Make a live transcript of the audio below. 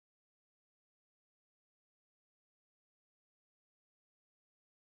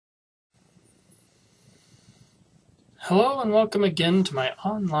Hello and welcome again to my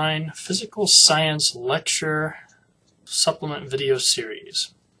online physical science lecture supplement video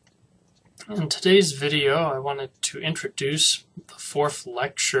series. In today's video I wanted to introduce the fourth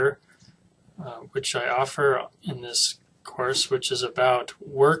lecture which I offer in this course, which is about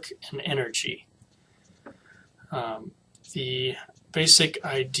work and energy. The basic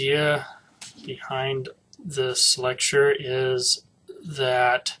idea behind this lecture is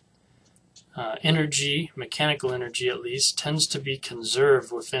that energy, mechanical energy at least, tends to be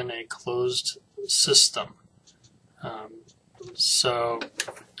conserved within a closed system. So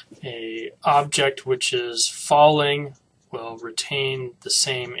an object which is falling will retain the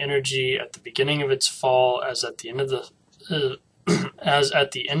same energy at the beginning of its fall as at the end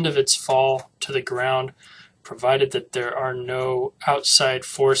of its fall to the ground, provided that there are no outside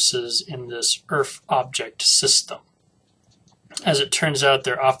forces in this Earth object system. As it turns out,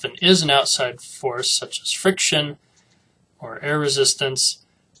 there often is an outside force, such as friction or air resistance,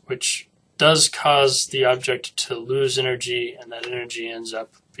 which does cause the object to lose energy, and that energy ends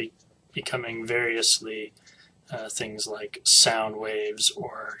up becoming variously things like sound waves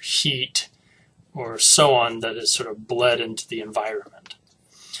or heat or so on, that is sort of bled into the environment.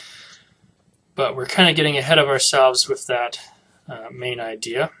 But we're kind of getting ahead of ourselves with that main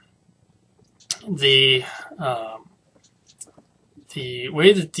idea. The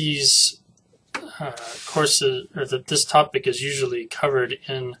way that these courses, or that this topic is usually covered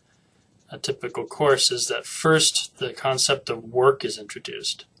in a typical course, is that first the concept of work is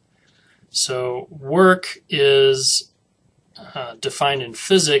introduced. So work is defined in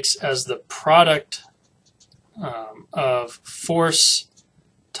physics as the product of force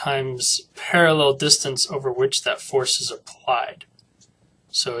times parallel distance over which that force is applied.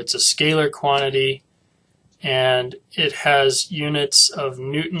 So it's a scalar quantity, and it has units of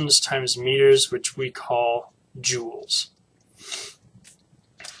newtons times meters, which we call joules.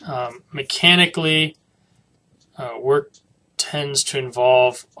 Mechanically, work tends to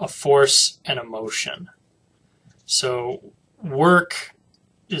involve a force and a motion. So work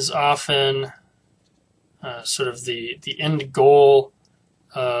is often sort of the end goal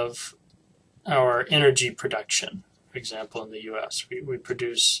of our energy production. For example, in the US, we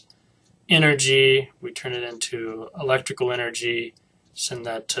produce energy, we turn it into electrical energy, send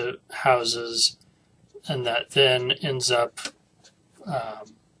that to houses, and that then ends up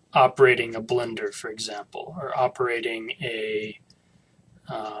operating a blender, for example, or operating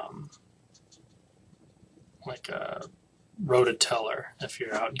like a rototiller if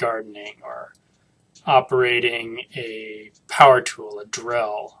you're out gardening, or operating a power tool, a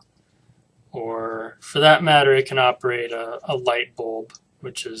drill, or for that matter it can operate a light bulb,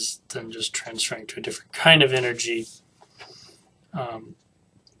 which is then just transferring to a different kind of energy.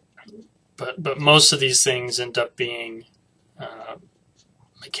 But most of these things end up being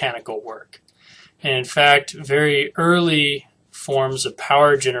mechanical work. And in fact, very early forms of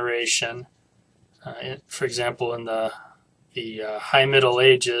power generation, for example, in the high Middle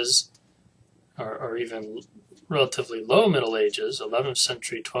Ages, or even relatively low Middle Ages, 11th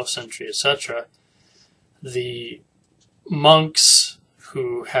century, 12th century, etc., the monks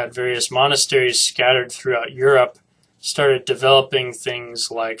who had various monasteries scattered throughout Europe started developing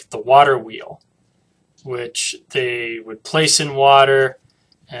things like the water wheel, which they would place in water,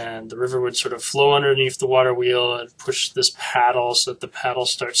 and the river would sort of flow underneath the water wheel and push this paddle so that the paddle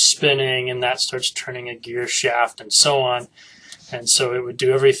starts spinning, and that starts turning a gear shaft and so on. And so it would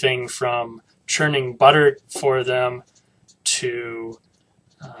do everything from churning butter for them to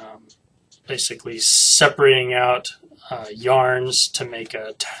basically separating out yarns to make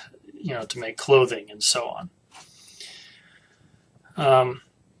to make clothing and so on.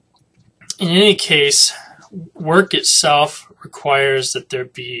 In any case, work itself requires that there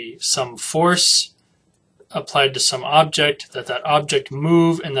be some force applied to some object, that object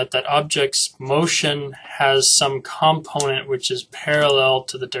move, and that object's motion has some component which is parallel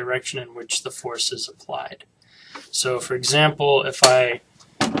to the direction in which the force is applied. So, for example, if I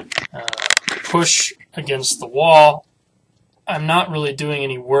push against the wall, I'm not really doing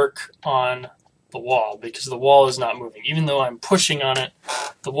any work on the wall because the wall is not moving. Even though I'm pushing on it,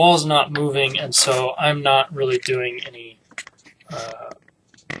 the wall is not moving, and so I'm not really doing any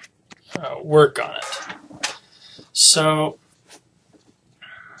work on it. So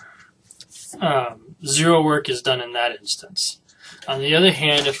zero work is done in that instance. On the other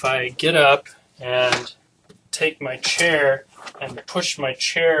hand, if I get up and take my chair and push my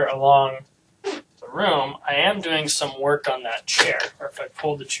chair along the room, I am doing some work on that chair. Or if I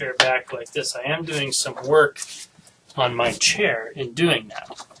pull the chair back like this, I am doing some work on my chair in doing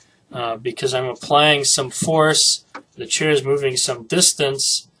that. because I'm applying some force, the chair is moving some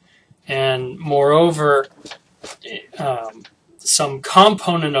distance, and moreover, some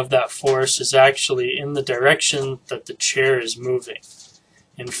component of that force is actually in the direction that the chair is moving.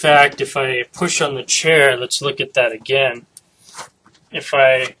 In fact, if I push on the chair, let's look at that again. If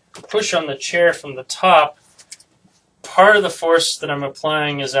I push on the chair from the top, part of the force that I'm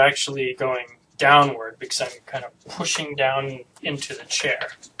applying is actually going downward because I'm kind of pushing down into the chair.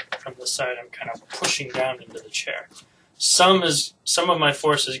 From the side, I'm kind of pushing down into the chair. Some of my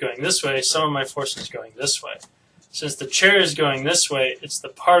force is going this way, some of my force is going this way. Since the chair is going this way, it's the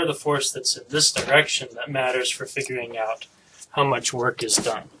part of the force that's in this direction that matters for figuring out how much work is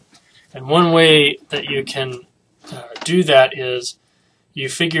done. And one way that you can do that is you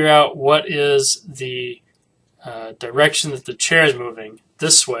figure out what is the direction that the chair is moving,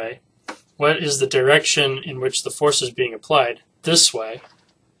 this way. What is the direction in which the force is being applied, this way.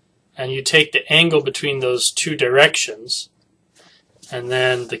 And you take the angle between those two directions, and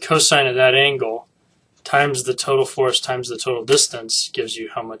then the cosine of that angle times the total force times the total distance gives you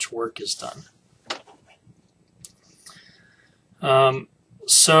how much work is done.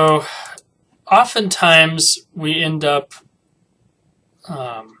 So oftentimes we end up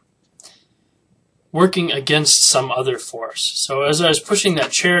working against some other force. So as I was pushing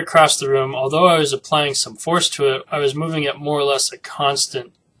that chair across the room, although I was applying some force to it, I was moving at more or less a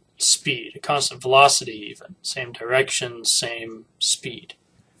constant speed, a constant velocity even, same direction, same speed.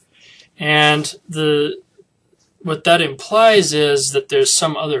 And what that implies is that there's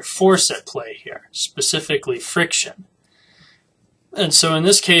some other force at play here, specifically friction. And so in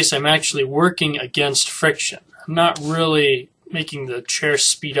this case, I'm actually working against friction. I'm not really making the chair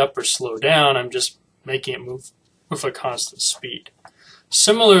speed up or slow down, I'm just making it move with a constant speed.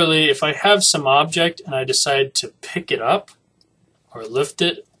 Similarly, if I have some object and I decide to pick it up or lift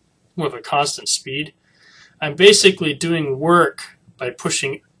it with a constant speed, I'm basically doing work by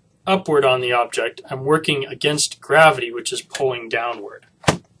pushing upward on the object. I'm working against gravity, which is pulling downward.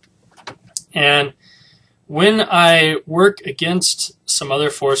 And when I work against some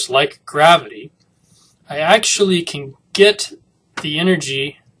other force like gravity, I actually can get the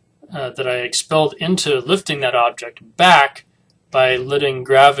energy that I expelled into lifting that object back by letting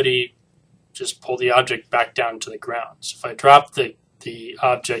gravity just pull the object back down to the ground. So if I drop the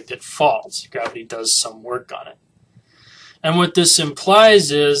object, it falls. Gravity does some work on it. And what this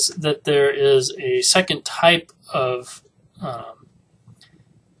implies is that there is a second type of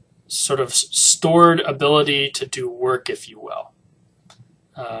sort of stored ability to do work, if you will.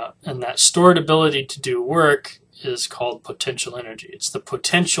 And that stored ability to do work is called potential energy. It's the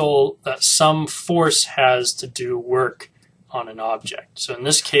potential that some force has to do work on an object. So in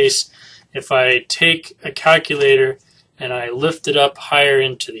this case, if I take a calculator and I lift it up higher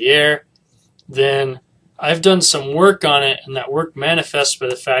into the air, then I've done some work on it, and that work manifests by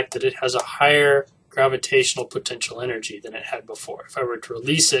the fact that it has a higher gravitational potential energy than it had before. If I were to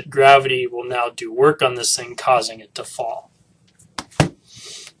release it, gravity will now do work on this thing, causing it to fall.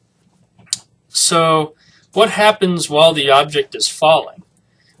 So what happens while the object is falling?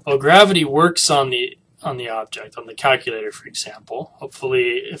 Well, gravity works on the object, on the calculator, for example.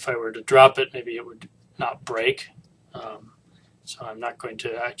 Hopefully, if I were to drop it, maybe it would not break. So I'm not going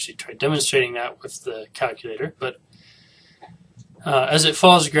to actually try demonstrating that with the calculator. But as it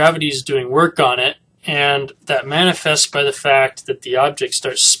falls, gravity is doing work on it, and that manifests by the fact that the object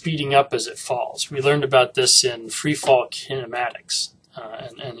starts speeding up as it falls. We learned about this in free fall kinematics,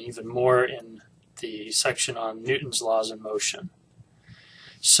 and even more in the section on Newton's laws of motion.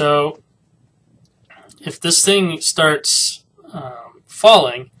 So if this thing starts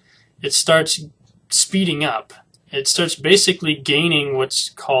falling, it starts speeding up. It starts basically gaining what's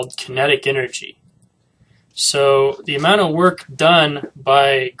called kinetic energy. So the amount of work done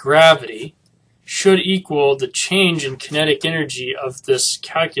by gravity should equal the change in kinetic energy of this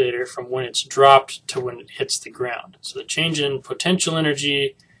calculator from when it's dropped to when it hits the ground. So the change in potential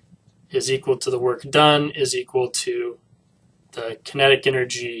energy is equal to the work done is equal to the kinetic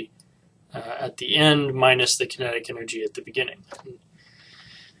energy at the end minus the kinetic energy at the beginning.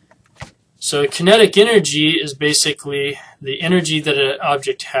 So kinetic energy is basically the energy that an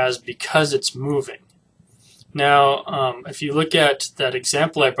object has because it's moving. Now, if you look at that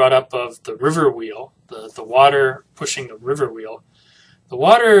example I brought up of the river wheel, the water pushing the river wheel, the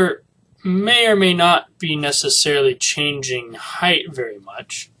water may or may not be necessarily changing height very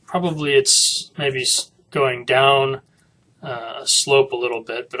much. Probably it's maybe going down a slope a little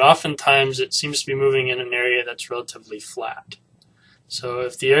bit, but oftentimes it seems to be moving in an area that's relatively flat. So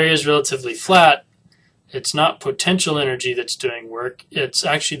if the area is relatively flat It's not potential energy that's doing work. It's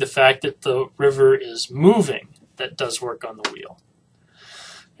actually the fact that the river is moving that does work on the wheel.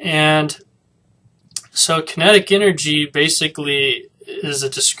 And so kinetic energy basically is a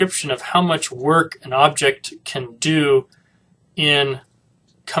description of how much work an object can do in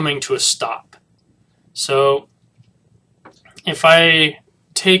coming to a stop. So if I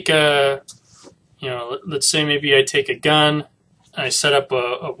take let's say maybe I take a gun, I set up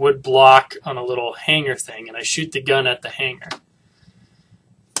a wood block on a little hanger thing, and I shoot the gun at the hanger.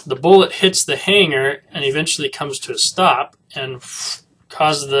 The bullet hits the hanger and eventually comes to a stop and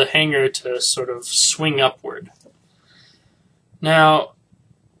causes the hanger to sort of swing upward. Now,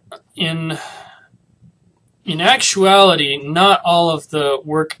 in actuality, not all of the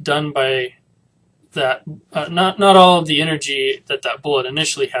work done by that, not all of the energy that bullet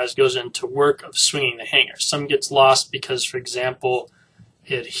initially has goes into work of swinging the hanger. Some gets lost because, for example,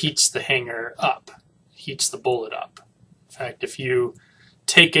 it heats the hanger up, heats the bullet up. In fact, if you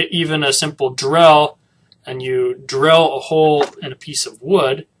take even a simple drill and you drill a hole in a piece of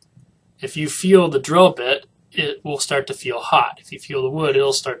wood, if you feel the drill bit, it will start to feel hot. If you feel the wood,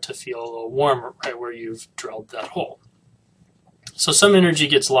 it'll start to feel a little warmer right where you've drilled that hole. So some energy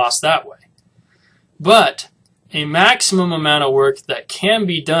gets lost that way. But a maximum amount of work that can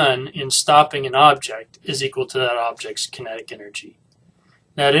be done in stopping an object is equal to that object's kinetic energy.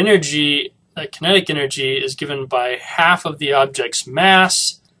 That energy, that kinetic energy, is given by half of the object's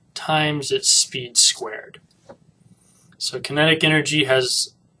mass times its speed squared. So kinetic energy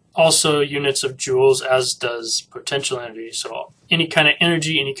has also units of joules, as does potential energy. So any kind of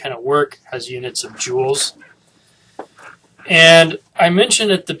energy, any kind of work has units of joules. And I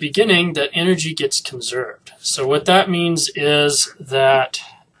mentioned at the beginning that energy gets conserved. So what that means is that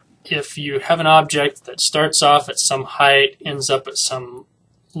if you have an object that starts off at some height, ends up at some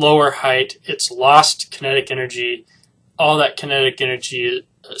lower height, it's lost kinetic energy. All that kinetic energy,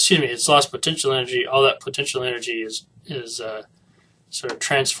 it's lost potential energy. All that potential energy is sort of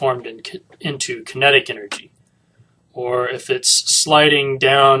transformed into kinetic energy. Or if it's sliding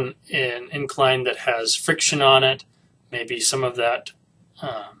down an incline that has friction on it, maybe some of that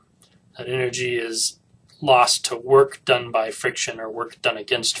energy is lost to work done by friction or work done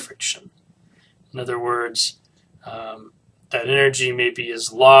against friction. In other words, that energy maybe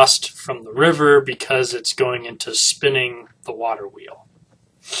is lost from the river because it's going into spinning the water wheel.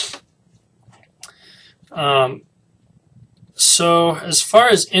 So as far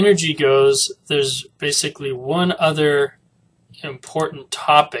as energy goes, there's basically one other important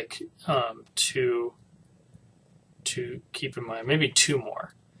topic to keep in mind, maybe two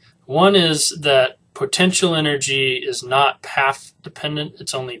more. One is that potential energy is not path dependent,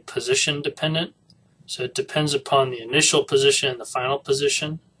 it's only position dependent. So it depends upon the initial position and the final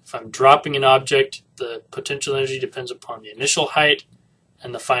position. If I'm dropping an object, the potential energy depends upon the initial height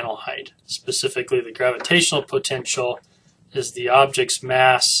and the final height. Specifically, the gravitational potential is the object's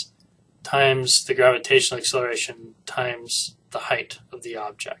mass times the gravitational acceleration times the height of the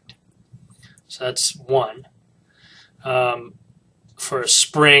object. So that's one. For a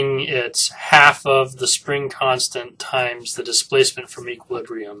spring, it's half of the spring constant times the displacement from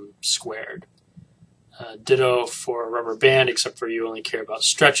equilibrium squared. Ditto for a rubber band, except for you only care about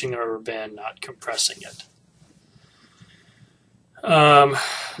stretching the rubber band, not compressing it.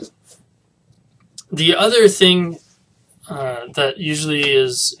 The other thing that usually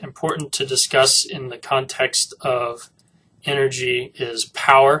is important to discuss in the context of energy is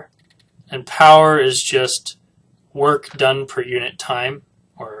power. And power is just work done per unit time,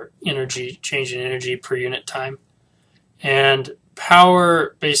 or energy, change in energy per unit time. And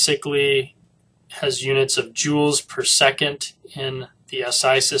power basically has units of joules per second in the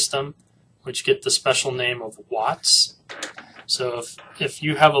SI system, which get the special name of watts. So if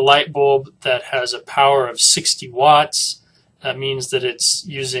you have a light bulb that has a power of 60 watts, that means that it's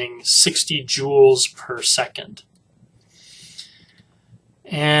using 60 joules per second.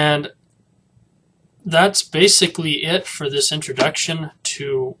 And that's basically it for this introduction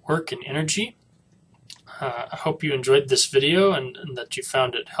to work and energy. I hope you enjoyed this video and that you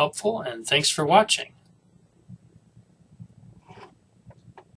found it helpful, and thanks for watching.